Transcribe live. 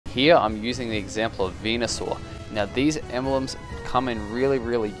Here I'm using the example of Venusaur. Now these emblems come in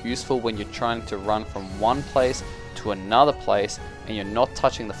really useful when you're trying to run from one place to another place and you're not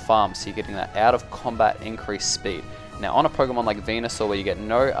touching the farm, so you're getting that out of combat increased speed. Now on a Pokemon like Venusaur where you get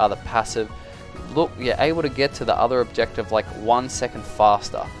no other passive, look, you're able to get to the other objective like 1 second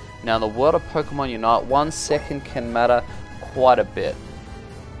faster. Now in the world of Pokemon Unite, 1 second can matter quite a bit.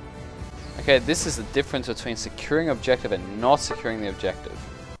 Okay, this is the difference between securing objective and not securing the objective.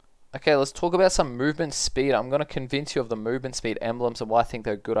 Okay, let's talk about some movement speed. I'm going to convince you of the movement speed emblems and why I think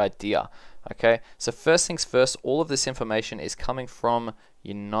they're a good idea. Okay, so first things first, all of this information is coming from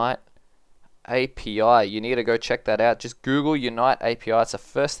Unite API. You need to go check that out. Just Google Unite API. It's the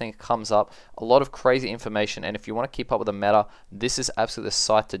first thing that comes up. A lot of crazy information, and if you want to keep up with the meta, this is absolutely the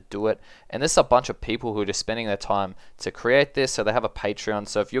site to do it. And this is a bunch of people who are just spending their time to create this, so they have a Patreon.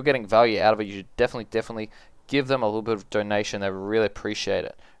 So if you're getting value out of it, you should definitely give them a little bit of donation. They really appreciate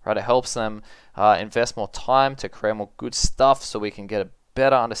it. Right? It helps them invest more time to create more good stuff so we can get a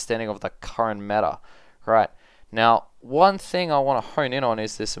better understanding of the current meta. Right? Now, one thing I want to hone in on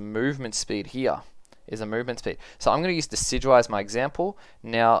is this movement speed here. Is a movement speed. So I'm going to use Decidueye as my example.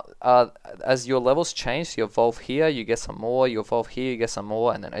 Now, as your levels change, you evolve here, you get some more, you evolve here, you get some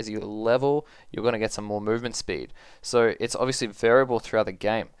more, and then as you level, you're going to get some more movement speed. So it's obviously variable throughout the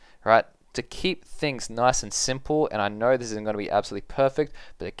game, right? To keep things nice and simple, and I know this isn't going to be absolutely perfect,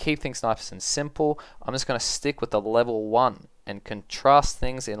 but to keep things nice and simple, I'm just going to stick with the level 1 and contrast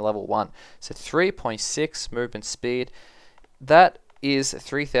things in level 1. So 3.6 movement speed, that is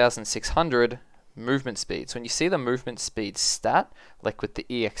 3,600 movement speed. So when you see the movement speed stat, like with the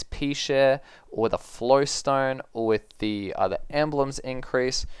EXP share, or the flow stone, or with the emblems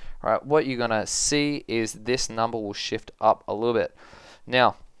increase, right, what you're going to see is this number will shift up a little bit.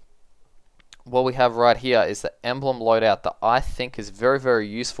 Now, what we have right here is the emblem loadout that I think is very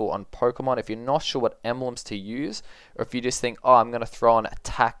useful on Pokemon. If you're not sure what emblems to use, or if you just think, oh, I'm going to throw an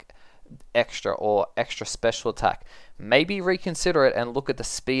attack extra or extra special attack, maybe reconsider it and look at the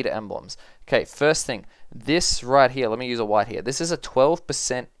speed emblems. Okay, first thing, this right here, let me use a white here. This is a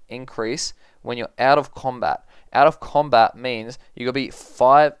 12% increase when you're out of combat. Out of combat means you're going to be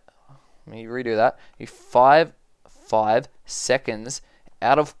 5, let me redo that, you 5 seconds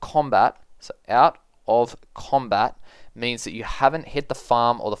out of combat. So out of combat means that you haven't hit the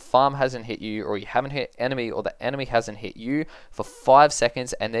farm, or the farm hasn't hit you, or you haven't hit enemy, or the enemy hasn't hit you for 5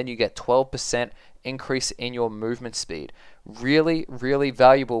 seconds, and then you get 12% increase in your movement speed. Really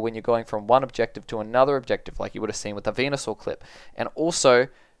valuable when you're going from one objective to another objective, like you would have seen with the Venusaur clip. And also,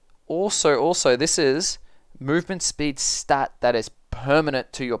 this is movement speed stat that is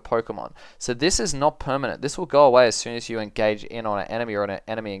permanent to your Pokemon. So this is not permanent. This will go away as soon as you engage in on an enemy, or an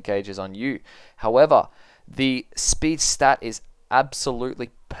enemy engages on you. However, the speed stat is absolutely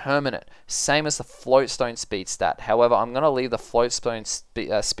permanent. Same as the floatstone speed stat. However, I'm going to leave the floatstone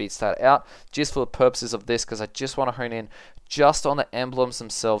speed stat out just for the purposes of this, because I just want to hone in just on the emblems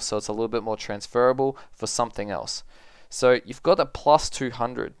themselves, so it's a little bit more transferable for something else. So you've got the plus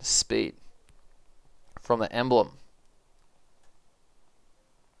 200 speed from the emblem.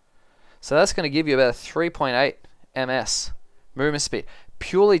 So that's going to give you about a 3.8 ms movement speed,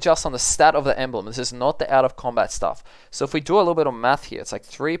 purely just on the stat of the emblem. This is not the out of combat stuff. So if we do a little bit of math here, it's like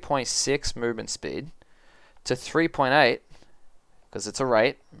 3.6 movement speed to 3.8, because it's a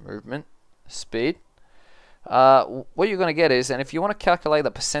rate, movement speed. What you're going to get is, and if you want to calculate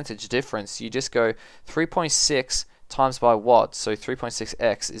the percentage difference, you just go 3.6 times by what? So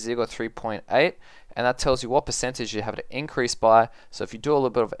 3.6x is equal to 3.8, and that tells you what percentage you have to increase by. So if you do a little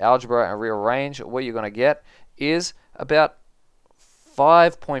bit of algebra and rearrange, what you're going to get is about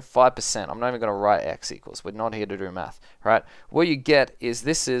 5.5%. I'm not even going to write x equals. We're not here to do math, right? What you get is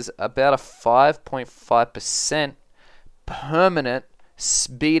this is about a 5.5% permanent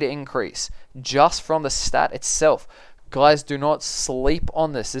speed increase just from the stat itself. Guys, do not sleep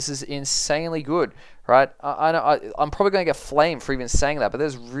on this. This is insanely good, right? I know I'm probably going to get flamed for even saying that, but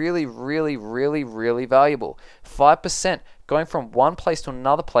this is really valuable. 5%, going from one place to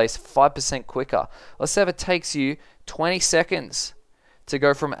another place 5% quicker. Let's say if it takes you 20 seconds to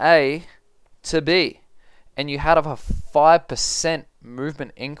go from A to B, and you had a 5%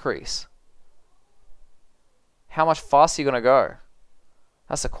 movement increase. How much faster are you going to go?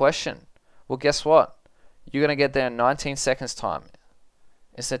 That's the question. Well, guess what? You're going to get there in 19 seconds time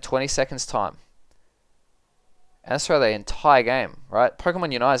instead of 20 seconds time. And that's for the entire game, right?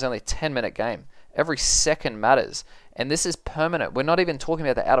 Pokemon Unite is only a 10-minute game. Every second matters. And this is permanent. We're not even talking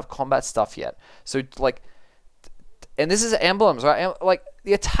about the out-of-combat stuff yet. So, like, and this is emblems, right? Like,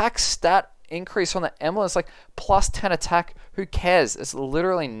 the attack stat increase from the emblem. It's like plus 10 attack. Who cares? It's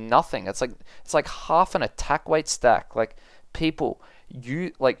literally nothing. It's like half an attack weight stack. Like, people,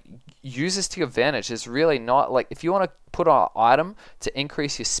 use this to your advantage. It's really not like, if you want to put an item to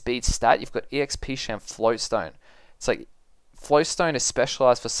increase your speed stat, you've got EXP share and floatstone. It's like floatstone is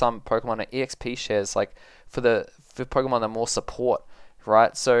specialized for some Pokemon, and EXP shares like for Pokemon that are more support,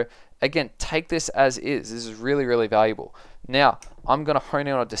 right? So again, take this as is. This is really, really valuable. Now, I'm going to hone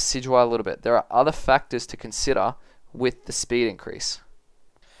in on Decidueye a little bit. There are other factors to consider with the speed increase.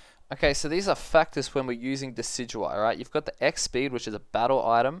 Okay, so these are factors when we're using Decidueye, right? You've got the X speed, which is a battle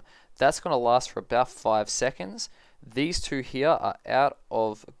item. That's going to last for about 5 seconds. These two here are out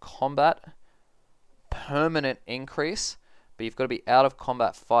of combat, permanent increase, but you've got to be out of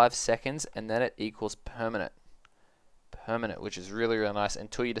combat 5 seconds, and then it equals permanent, which is really, really nice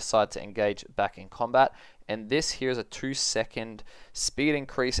until you decide to engage back in combat. And this here is a 2-second speed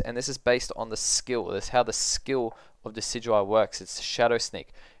increase, and this is based on the skill. This is how the skill of Decidueye works. It's Shadow Sneak.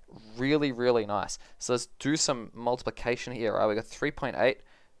 Really, really nice. So let's do some multiplication here. Right, we got 3.8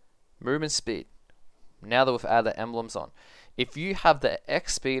 movement speed. Now that we've added the emblems on, if you have the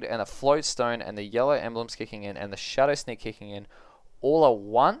X speed and the float stone and the yellow emblems kicking in and the Shadow Sneak kicking in all at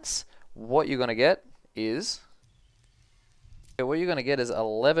once, what you're gonna get is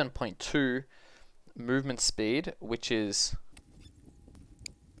 11.2 movement speed, which is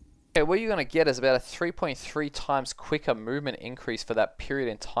what you're going to get is about a 3.3 times quicker movement increase for that period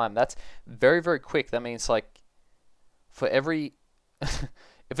in time. That's very, very quick. That means like for every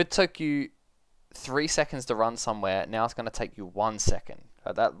if it took you 3 seconds to run somewhere, now it's going to take you 1 second.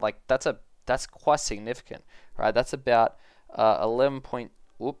 Right? That's quite significant, right? That's about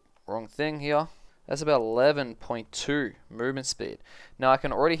 11.2 movement speed. Now I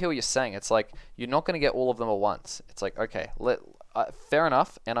can already hear what you're saying. It's like you're not going to get all of them at once. It's like, okay, fair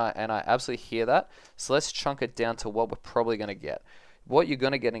enough, and I absolutely hear that. So let's chunk it down to what we're probably going to get. What you're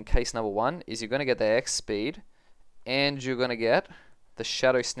going to get in case number 1 is you're going to get the X speed, and you're going to get the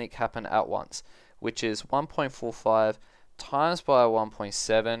Shadow Sneak happen at once, which is 1.45 times by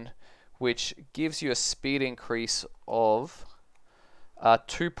 1.7, which gives you a speed increase of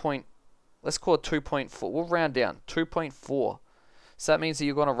let's call it 2.4. We'll round down 2.4. So that means that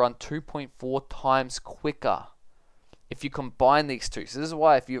you're going to run 2.4 times quicker if you combine these two. So this is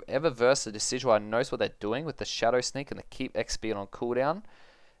why if you ever verse a Decidueye knows what they're doing with the Shadow Sneak and the keep X speed on cooldown,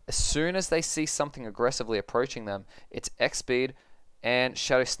 as soon as they see something aggressively approaching them, it's X speed and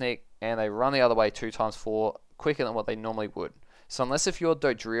Shadow Sneak, and they run the other way 2 times 4 quicker than what they normally would. So unless if you're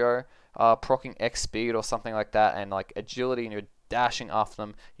Dodrio proccing X speed or something like that, and like agility, and you're dashing after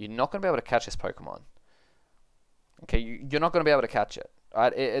them, you're not going to be able to catch this Pokemon. Okay, you're not going to be able to catch it.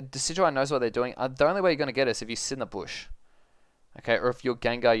 Alright, Decidueye knows what they're doing. The only way you're going to get it is if you sit in the bush. Okay, or if you're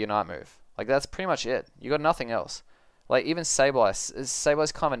Gengar Unite move. Like, that's pretty much it. You got nothing else. Like, even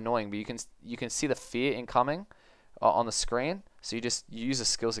Sableye's kind of annoying, but you can see the fear incoming on the screen, so you use the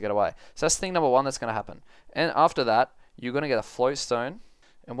skills to get away. So that's thing number 1 that's going to happen. And after that, you're going to get a Float Stone,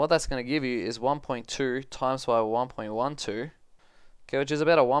 and what that's going to give you is 1.2 times by 1.12, okay, which is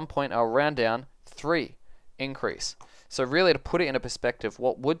about a 1.3 increase. So really, to put it into perspective,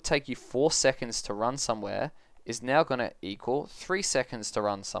 what would take you 4 seconds to run somewhere is now going to equal 3 seconds to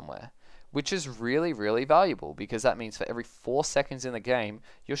run somewhere, which is really, really valuable, because that means for every 4 seconds in the game,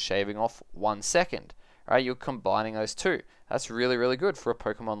 you're shaving off 1 second. Right? You're combining those two. That's really, really good for a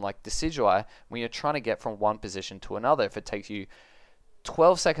Pokemon like Decidueye when you're trying to get from one position to another. If it takes you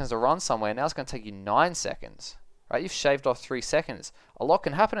 12 seconds to run somewhere, now it's going to take you 9 seconds. Right? You've shaved off 3 seconds. A lot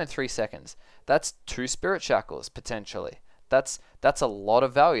can happen in 3 seconds. That's 2 Spirit Shackles, potentially. That's a lot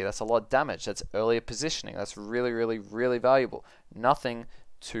of value. That's a lot of damage. That's earlier positioning. That's really, really, really valuable. Nothing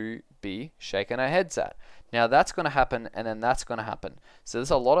to be shaking our heads at. Now that's going to happen, and then that's going to happen. So there's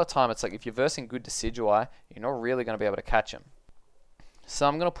a lot of time. It's like if you're versing good Decidueye, you're not really going to be able to catch him. So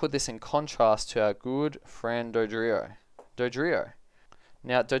I'm going to put this in contrast to our good friend Dodrio.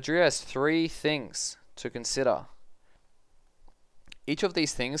 Now Dodrio has 3 things to consider. Each of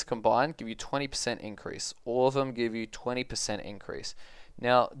these things combined give you 20% increase. All of them give you 20% increase.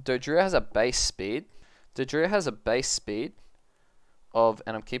 Now, Dodrio has a base speed. Of,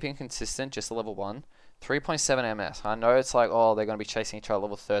 and I'm keeping it consistent, just level 1, 3.7 ms. I know it's like, oh, they're going to be chasing each other at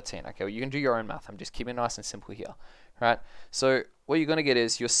level 13. Okay, well, you can do your own math. I'm just keeping it nice and simple here. Right? So what you're going to get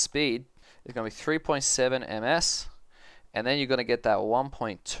is your speed is going to be 3.7 ms, and then you're going to get that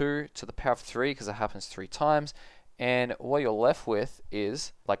 1.2 to the power of 3 because it happens 3 times. And what you're left with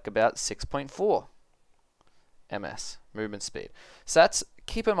is like about 6.4 ms movement speed. So that's,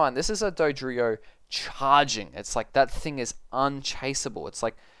 keep in mind, this is a Dodrio charging. It's like that thing is unchaseable. It's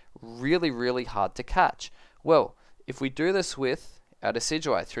like really hard to catch? Well, if we do this with our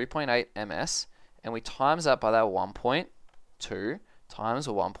Decidueye 3.8 ms and we times that by that 1.2 times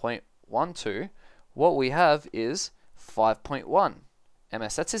 1.12, what we have is 5.1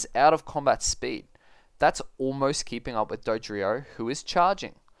 ms. That's his out of combat speed. That's almost keeping up with Dodrio, who is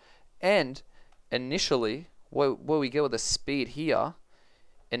charging. And initially, what we get with the speed here,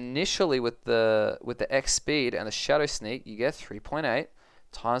 initially with the X speed and the Shadow Sneak, you get 3.8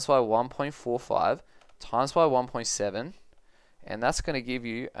 times by 1.45 times by 1.7, and that's going to give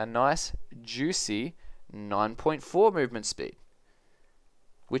you a nice juicy 9.4 movement speed,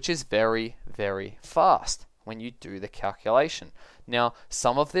 which is very fast when you do the calculation. Now,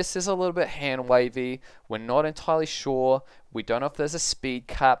 some of this is a little bit hand wavy. We're not entirely sure. We don't know if there's a speed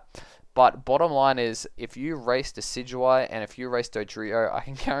cap. But bottom line is, if you race Decidueye and if you race Dodrio, I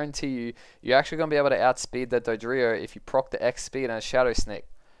can guarantee you, you're actually going to be able to outspeed the Dodrio if you proc the X speed and a Shadow Sneak.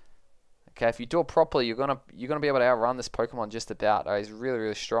 Okay, if you do it properly, you're gonna be able to outrun this Pokemon just about. He's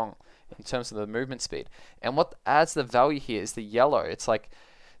really strong in terms of the movement speed. And what adds the value here is the yellow. It's like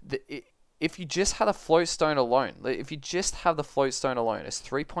if you just had a Float Stone alone, if you just have the Float Stone alone, it's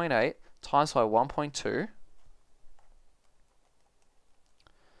 3.8 times by 1.2.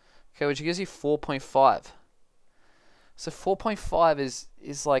 Okay, which gives you 4.5. So 4.5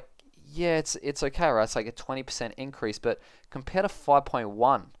 is like, yeah, it's okay, right? It's like a 20% increase, but compared to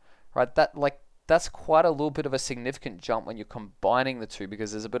 5.1, right? That's quite a little bit of a significant jump when you're combining the two,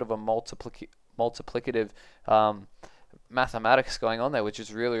 because there's a bit of a multiplicative mathematics going on there, which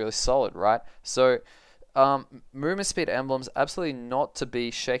is really solid, right? So movement speed emblems, absolutely not to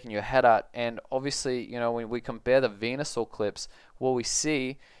be shaking your head at. And obviously, you know, when we compare the Venusaur clips, what we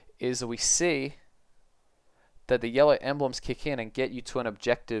see is that the yellow emblems kick in and get you to an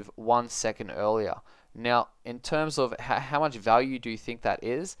objective 1 second earlier. Now, in terms of how much value do you think that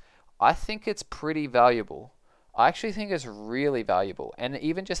is, I think it's pretty valuable. I actually think it's really valuable. And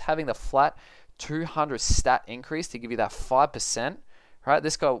even just having the flat 200 stat increase to give you that 5%, right?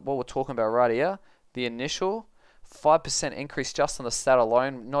 This guy, what we're talking about right here, the initial 5% increase just on the stat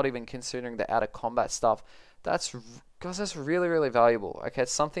alone, not even considering the out of combat stuff. That's really valuable. Okay,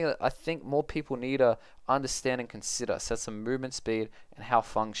 it's something that I think more people need to understand and consider. Sets some movement speed and how it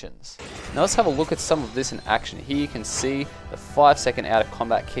functions. Now let's have a look at some of this in action. Here you can see the 5-second out of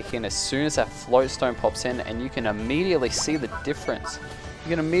combat kick in as soon as that Float Stone pops in, and you can immediately see the difference.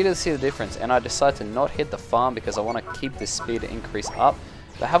 You can immediately see the difference, and I decided to not hit the farm because I want to keep this speed increase up.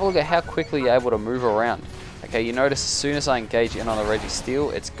 But have a look at how quickly you're able to move around. Okay, you notice as soon as I engage in on the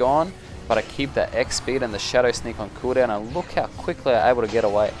Registeel, it's gone. But I keep that X speed and the Shadow Sneak on cooldown, and look how quickly I'm able to get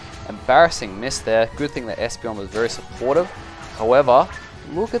away. Embarrassing miss there. Good thing that Espeon was very supportive. However,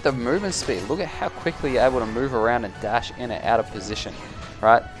 look at the movement speed. Look at how quickly you're able to move around and dash in and out of position.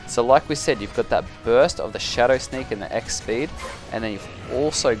 Right? So like we said, you've got that burst of the Shadow Sneak and the X speed, and then you've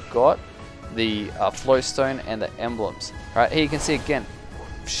also got the Float Stone and the emblems. Right? Here you can see again,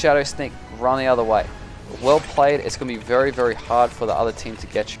 Shadow Sneak run the other way. Well played. It's going to be very hard for the other team to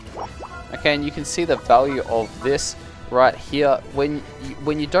get you. Okay, and you can see the value of this right here.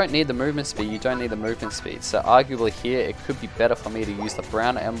 When you don't need the movement speed, you don't need the movement speed. So arguably here, it could be better for me to use the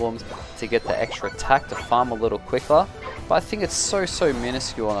brown emblems to get the extra attack to farm a little quicker. But I think it's so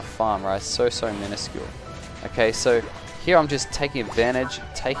minuscule on the farm, right? So minuscule. Okay, so here I'm just taking advantage,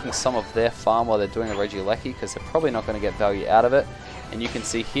 taking some of their farm while they're doing the Regieleki, because they're probably not going to get value out of it. And you can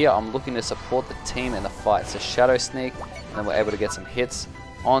see here, I'm looking to support the team in the fight. So Shadow Sneak, and then we're able to get some hits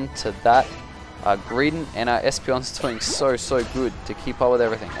onto that Greedent, and our Espeon's doing so good to keep up with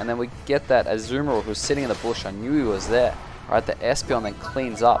everything. And then we get that Azumarill who's sitting in the bush. I knew he was there. Right, the Espeon then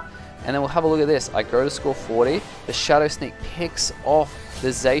cleans up. And then we'll have a look at this. I go to score 40. The Shadow Sneak picks off the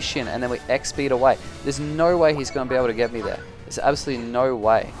Zacian, and then we X-speed away. There's no way he's going to be able to get me there. There's absolutely no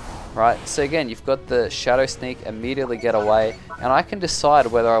way. Right, so again, you've got the Shadow Sneak immediately get away, and I can decide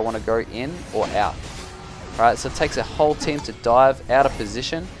whether I want to go in or out. Right, so it takes a whole team to dive out of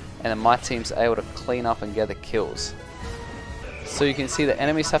position, and then my team's able to clean up and get the kills. So you can see the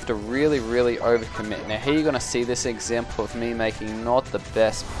enemies have to really overcommit. Now here you're going to see this example of me making not the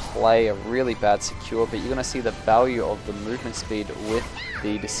best play, a really bad secure, but you're going to see the value of the movement speed with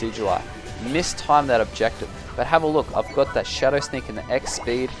the Decidueye. Mistime that objective, but have a look. I've got that Shadow Sneak and the X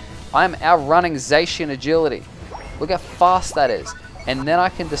speed. I'm outrunning Zacian agility. Look how fast that is. And then I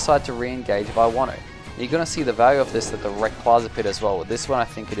can decide to re-engage if I want to. You're going to see the value of this at the Rayquaza pit as well. With this one, I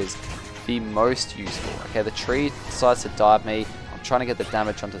think it is the most useful. Okay, the tree decides to dive me. I'm trying to get the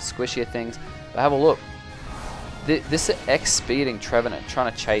damage onto the squishier things. But have a look. This is X-speeding Trevenant trying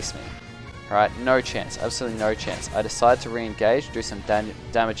to chase me. right? No chance, absolutely no chance. I decide to re-engage, do some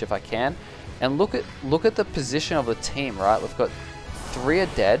damage if I can, and look at the position of the team, right? We've got 3 are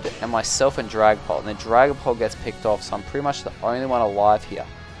dead, and myself and Dragapult, and then Dragapult gets picked off, so I'm pretty much the only one alive here.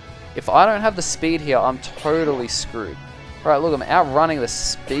 If I don't have the speed here, I'm totally screwed. Right, look, I'm outrunning the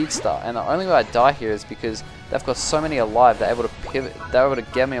Speedster, and the only way I die here is because they've got so many alive, they're able to pivot, they're able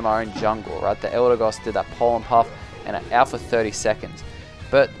to get me in my own jungle, right? The Eldegoss did that Pollen Puff, and it out for 30 seconds.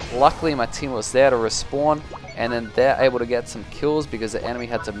 But luckily my team was there to respawn, and then they're able to get some kills because the enemy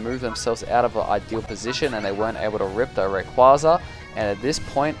had to move themselves out of an ideal position, and they weren't able to rip the Rayquaza. And at this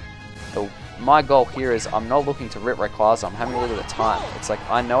point, my goal here is I'm not looking to rip Rayquaza, I'm having a look at the time. It's like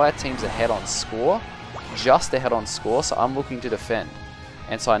I know our team's ahead on score, just ahead on score, so I'm looking to defend.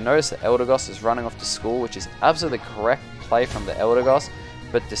 And so I notice that Eldegoss is running off to school, which is absolutely the correct play from the Eldegoss,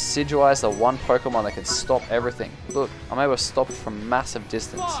 but Decidueye is the one Pokemon that can stop everything. Look, I'm able to stop it from massive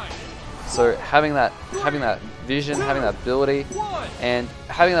distance. So having that vision, having that ability, and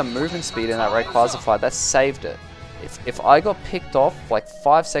having that movement speed in that Rayquaza fight, that saved it. If I got picked off like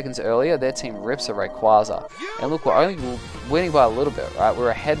 5 seconds earlier, their team rips a Rayquaza. And look, we're only winning by a little bit, right? We're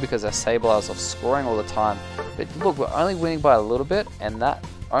ahead because our Sableye was scoring all the time. But look, we're only winning by a little bit, and that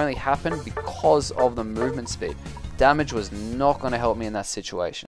only happened because of the movement speed. Damage was not going to help me in that situation.